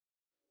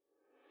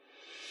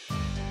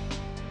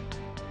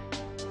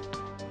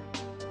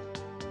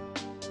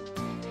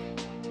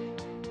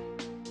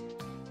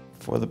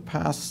For the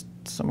past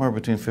somewhere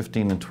between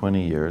 15 and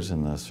 20 years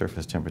in the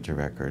surface temperature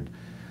record,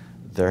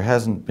 there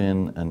hasn't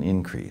been an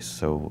increase.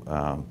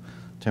 So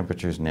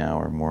temperatures now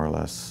are more or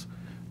less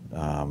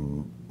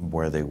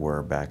where they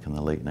were back in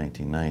the late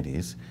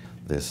 1990s.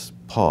 This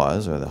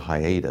pause, or the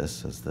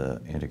hiatus, as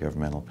the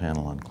Intergovernmental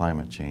Panel on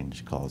Climate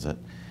Change calls it,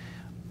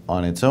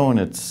 on its own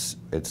it's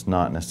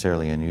not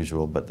necessarily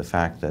unusual, but the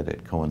fact that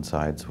it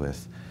coincides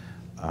with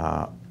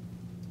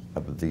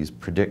these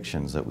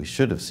predictions that we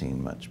should have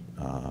seen much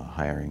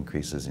higher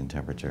increases in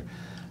temperature,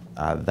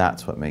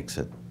 that's what makes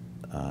it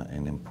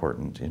an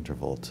important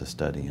interval to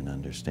study and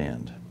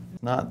understand.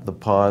 Not the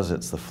pause,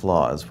 it's the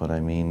flaws. What I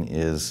mean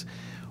is,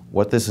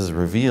 what this is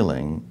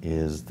revealing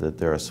is that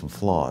there are some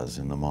flaws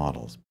in the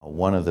models.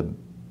 One of the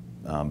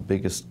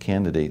biggest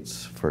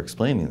candidates for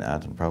explaining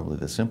that, and probably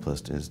the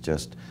simplest, is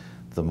just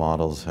the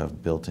models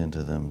have built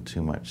into them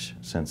too much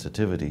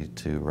sensitivity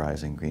to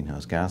rising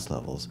greenhouse gas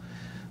levels.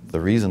 The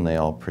reason they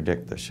all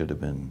predict there should have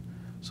been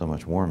so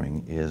much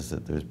warming is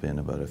that there's been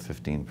about a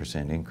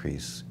 15%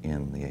 increase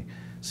in the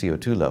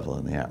CO2 level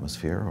in the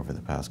atmosphere over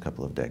the past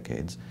couple of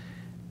decades.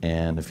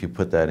 And if you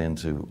put that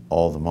into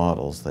all the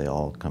models, they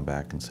all come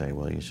back and say,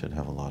 well, you should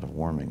have a lot of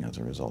warming as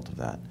a result of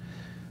that.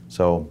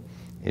 So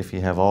if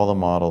you have all the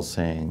models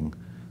saying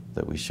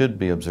that we should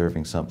be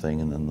observing something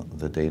and then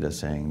the data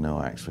saying,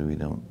 no, actually we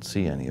don't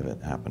see any of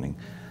it happening,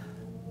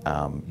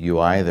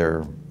 you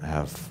either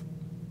have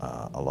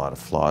a lot of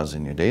flaws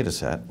in your data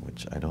set,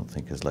 which I don't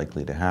think is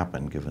likely to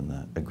happen given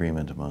the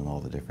agreement among all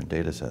the different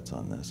data sets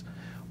on this,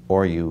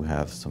 or you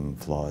have some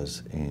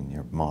flaws in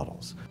your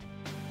models.